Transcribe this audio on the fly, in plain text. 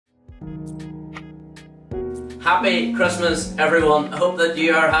Happy Christmas, everyone. I hope that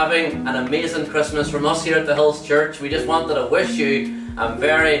you are having an amazing Christmas. From us here at the Hills Church, we just wanted to wish you a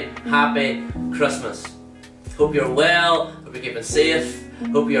very happy Christmas. Hope you're well, hope you're keeping safe,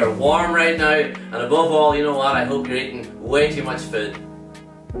 hope you're warm right now, and above all, you know what, I hope you're eating way too much food.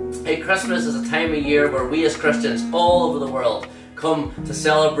 Hey, Christmas is a time of year where we as Christians all over the world come to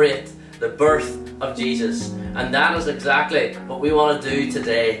celebrate the birth of Jesus, and that is exactly what we want to do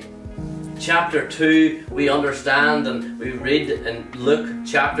today. Chapter 2, we understand and we read in Luke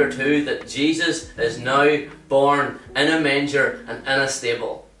chapter 2 that Jesus is now born in a manger and in a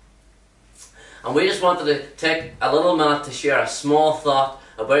stable. And we just wanted to take a little minute to share a small thought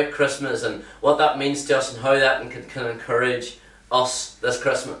about Christmas and what that means to us and how that can encourage us this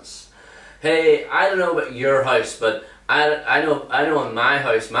Christmas. Hey, I don't know about your house, but I know in my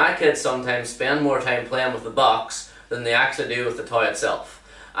house, my kids sometimes spend more time playing with the box than they actually do with the toy itself.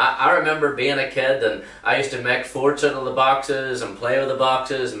 I remember being a kid and I used to make forts out of the boxes and play with the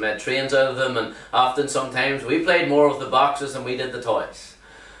boxes and made trains out of them, and often sometimes we played more with the boxes than we did the toys.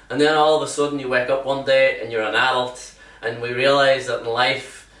 And then all of a sudden you wake up one day and you're an adult and we realise that in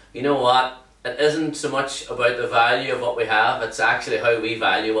life, you know what, it isn't so much about the value of what we have, it's actually how we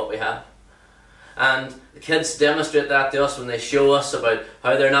value what we have. And the kids demonstrate that to us when they show us about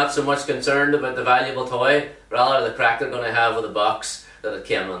how they're not so much concerned about the valuable toy, rather the crack they're going to have with the box that it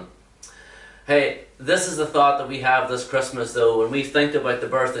came in. Hey, this is the thought that we have this Christmas though, when we think about the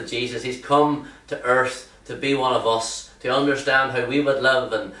birth of Jesus. He's come to earth to be one of us, to understand how we would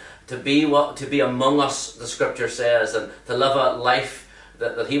live and to be among us, the scripture says, and to live a life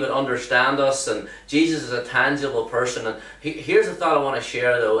that he would understand us. And Jesus is a tangible person. And here's the thought I want to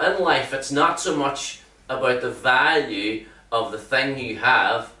share though. In life, it's not so much about the value of the thing you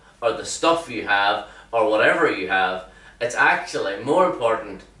have or the stuff you have or whatever you have. It's actually more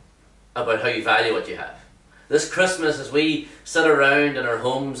important about how you value what you have. This Christmas, as we sit around in our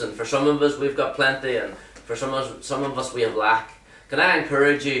homes, and for some of us we've got plenty, and for some of us we have lack, can I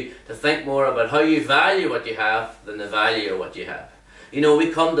encourage you to think more about how you value what you have than the value of what you have? You know, we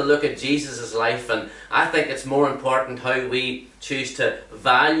come to look at Jesus' life, and I think it's more important how we choose to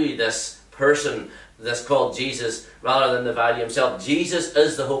value this person that's called Jesus rather than the value himself. Jesus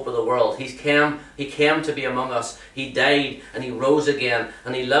is the hope of the world. He came to be among us. He died and he rose again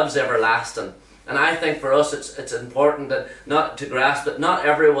and he lives everlasting. And I think for us it's important that not to grasp that not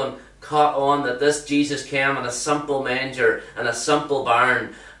everyone caught on that this Jesus came in a simple manger and a simple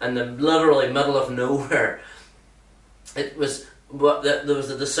barn in the literally middle of nowhere. There was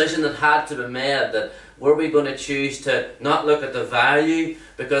a decision that had to be made, that were we going to choose to not look at the value,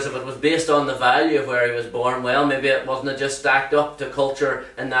 because if it was based on the value of where he was born, well, maybe it wasn't just stacked up to culture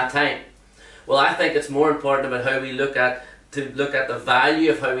in that time. Well, I think it's more important about how we look at the value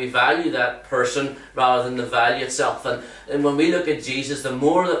of how we value that person rather than the value itself. And when we look at Jesus, the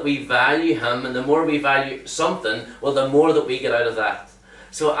more that we value him and the more we value something, well, the more that we get out of that.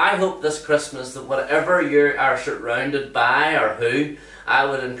 So I hope this Christmas that whatever you are surrounded by or who, I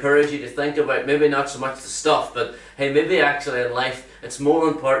would encourage you to think about maybe not so much the stuff, but hey, maybe actually in life it's more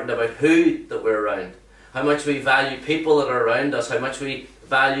important about who that we're around. How much we value people that are around us, how much we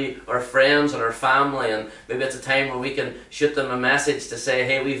value our friends and our family, and maybe it's a time where we can shoot them a message to say,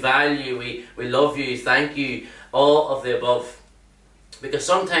 hey, we value you, we love you, thank you, all of the above. Because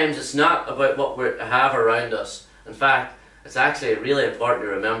sometimes it's not about what we have around us. In fact, it's actually really important to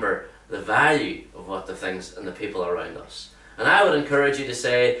remember the value of what the things and the people around us. And I would encourage you to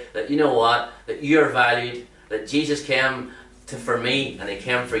say that, you know what, that you're valued, that Jesus came for me and he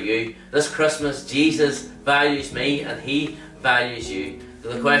came for you. This Christmas, Jesus values me and he values you. So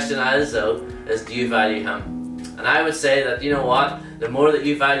the question is, though, is do you value him? And I would say that, you know what, the more that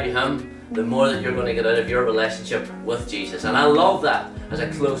you value him, the more that you're going to get out of your relationship with Jesus. And I love that as I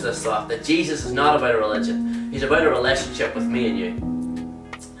close this thought, that Jesus is not about a religion. He's about a relationship with me and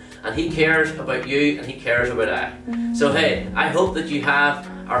you. And he cares about you and he cares about I. So hey, I hope that you are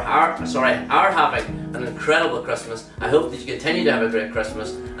having an incredible Christmas. I hope that you continue to have a great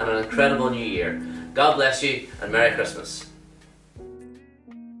Christmas and an incredible New Year. God bless you and Merry Christmas.